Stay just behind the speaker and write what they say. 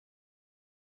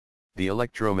The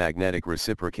electromagnetic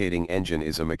reciprocating engine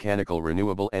is a mechanical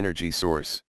renewable energy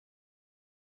source.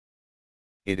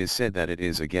 It is said that it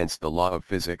is against the law of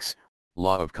physics,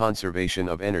 law of conservation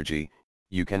of energy,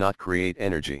 you cannot create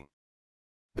energy.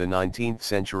 The 19th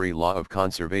century law of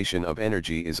conservation of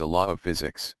energy is a law of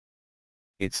physics.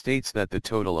 It states that the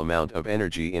total amount of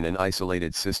energy in an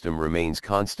isolated system remains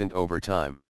constant over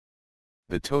time.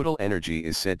 The total energy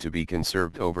is said to be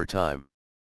conserved over time.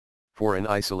 For an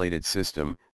isolated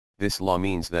system, this law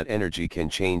means that energy can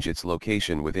change its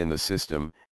location within the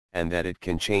system, and that it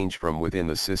can change from within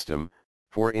the system.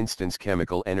 For instance,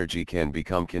 chemical energy can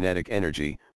become kinetic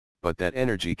energy, but that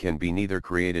energy can be neither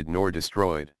created nor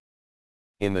destroyed.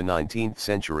 In the 19th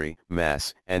century,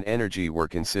 mass and energy were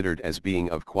considered as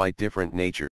being of quite different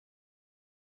nature.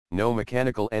 No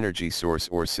mechanical energy source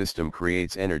or system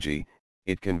creates energy,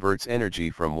 it converts energy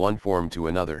from one form to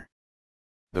another.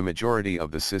 The majority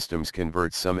of the systems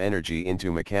converts some energy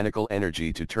into mechanical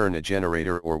energy to turn a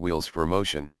generator or wheels for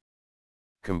motion.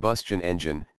 Combustion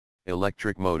engine,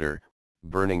 electric motor,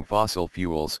 burning fossil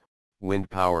fuels, wind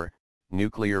power,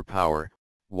 nuclear power,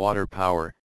 water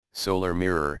power, solar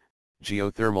mirror,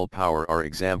 geothermal power are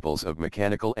examples of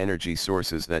mechanical energy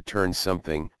sources that turn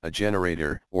something, a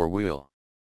generator or wheel.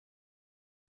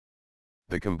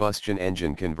 The combustion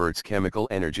engine converts chemical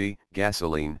energy,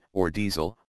 gasoline, or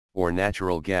diesel, or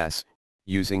natural gas,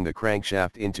 using the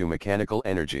crankshaft into mechanical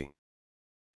energy.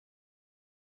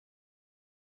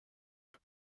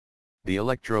 The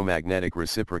electromagnetic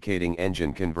reciprocating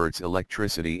engine converts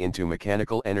electricity into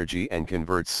mechanical energy and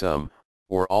converts some,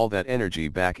 or all that energy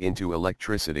back into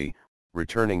electricity,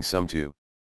 returning some to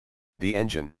the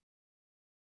engine.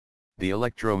 The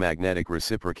electromagnetic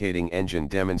reciprocating engine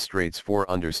demonstrates four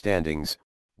understandings: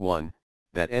 1.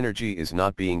 That energy is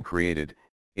not being created,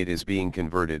 it is being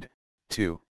converted.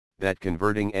 2. That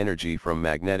converting energy from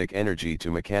magnetic energy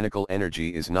to mechanical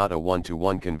energy is not a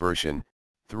one-to-one conversion.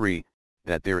 3.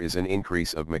 That there is an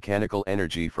increase of mechanical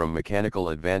energy from mechanical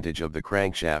advantage of the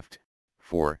crankshaft.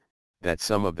 4. That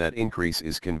some of that increase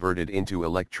is converted into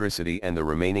electricity and the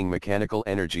remaining mechanical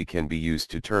energy can be used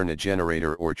to turn a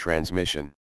generator or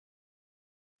transmission.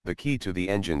 The key to the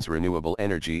engine's renewable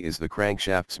energy is the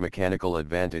crankshaft's mechanical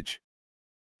advantage.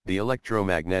 The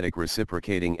electromagnetic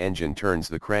reciprocating engine turns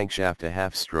the crankshaft a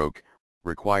half-stroke,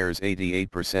 requires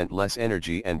 88% less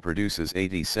energy and produces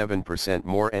 87%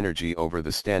 more energy over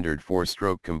the standard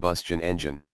four-stroke combustion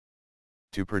engine.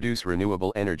 To produce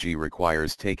renewable energy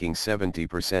requires taking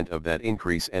 70% of that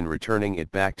increase and returning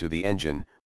it back to the engine,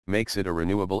 makes it a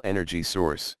renewable energy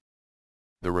source.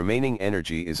 The remaining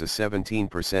energy is a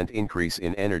 17% increase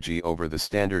in energy over the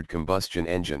standard combustion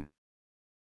engine.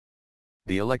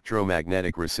 The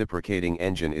electromagnetic reciprocating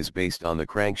engine is based on the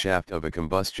crankshaft of a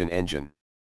combustion engine.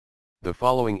 The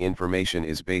following information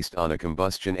is based on a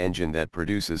combustion engine that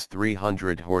produces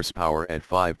 300 horsepower at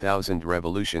 5,000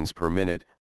 revolutions per minute,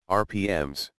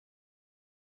 RPMs.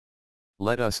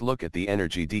 Let us look at the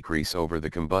energy decrease over the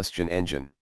combustion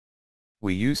engine.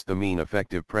 We used the mean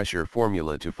effective pressure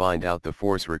formula to find out the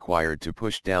force required to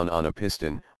push down on a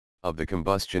piston of the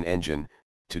combustion engine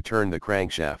to turn the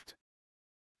crankshaft.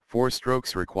 4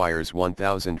 strokes requires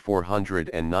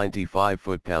 1,495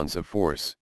 foot-pounds of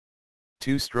force.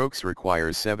 2 strokes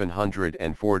requires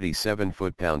 747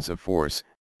 foot-pounds of force,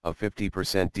 a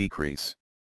 50% decrease.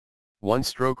 1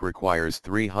 stroke requires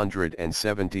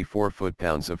 374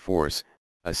 foot-pounds of force,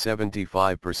 a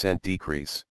 75%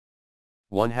 decrease.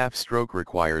 1/2 stroke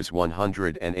requires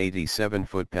 187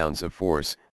 foot-pounds of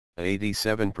force, a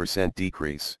 87%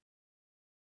 decrease.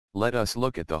 Let us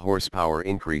look at the horsepower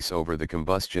increase over the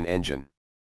combustion engine.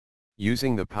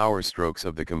 Using the power strokes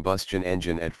of the combustion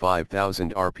engine at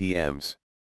 5,000 RPMs.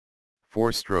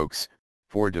 4 strokes,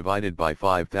 4 divided by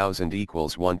 5,000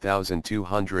 equals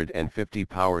 1,250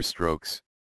 power strokes.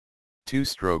 2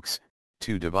 strokes,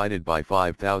 2 divided by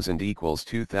 5,000 equals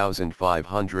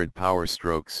 2,500 power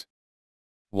strokes.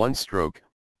 1 stroke,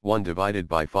 1 divided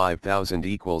by 5,000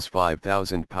 equals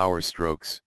 5,000 power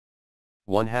strokes.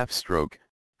 1/2 stroke,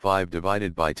 5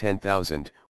 divided by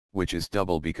 10,000, which is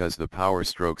double because the power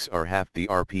strokes are half the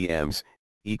RPMs,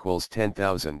 equals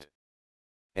 10,000.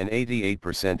 An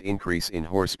 88% increase in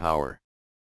horsepower.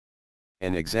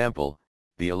 An example,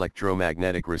 the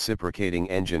electromagnetic reciprocating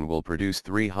engine will produce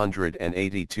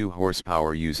 382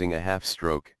 horsepower using a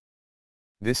half-stroke.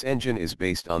 This engine is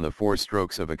based on the 4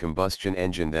 strokes of a combustion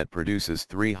engine that produces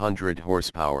 300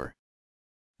 horsepower.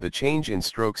 The change in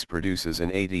strokes produces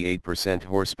an 88%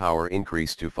 horsepower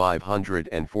increase to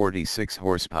 546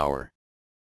 horsepower.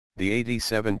 The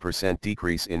 87%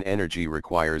 decrease in energy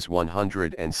requires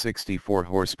 164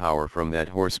 horsepower from that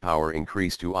horsepower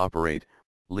increase to operate,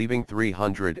 leaving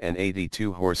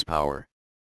 382 horsepower.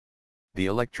 The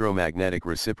electromagnetic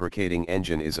reciprocating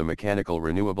engine is a mechanical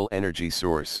renewable energy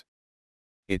source.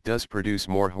 It does produce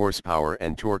more horsepower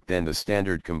and torque than the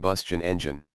standard combustion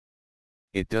engine.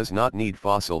 It does not need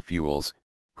fossil fuels,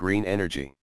 green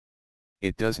energy.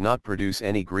 It does not produce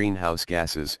any greenhouse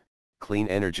gases, clean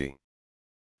energy.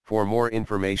 For more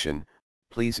information,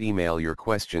 please email your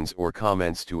questions or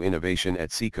comments to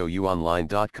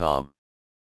innovation@secouonline.com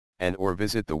and or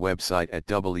visit the website at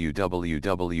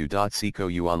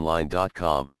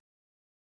www.secouonline.com.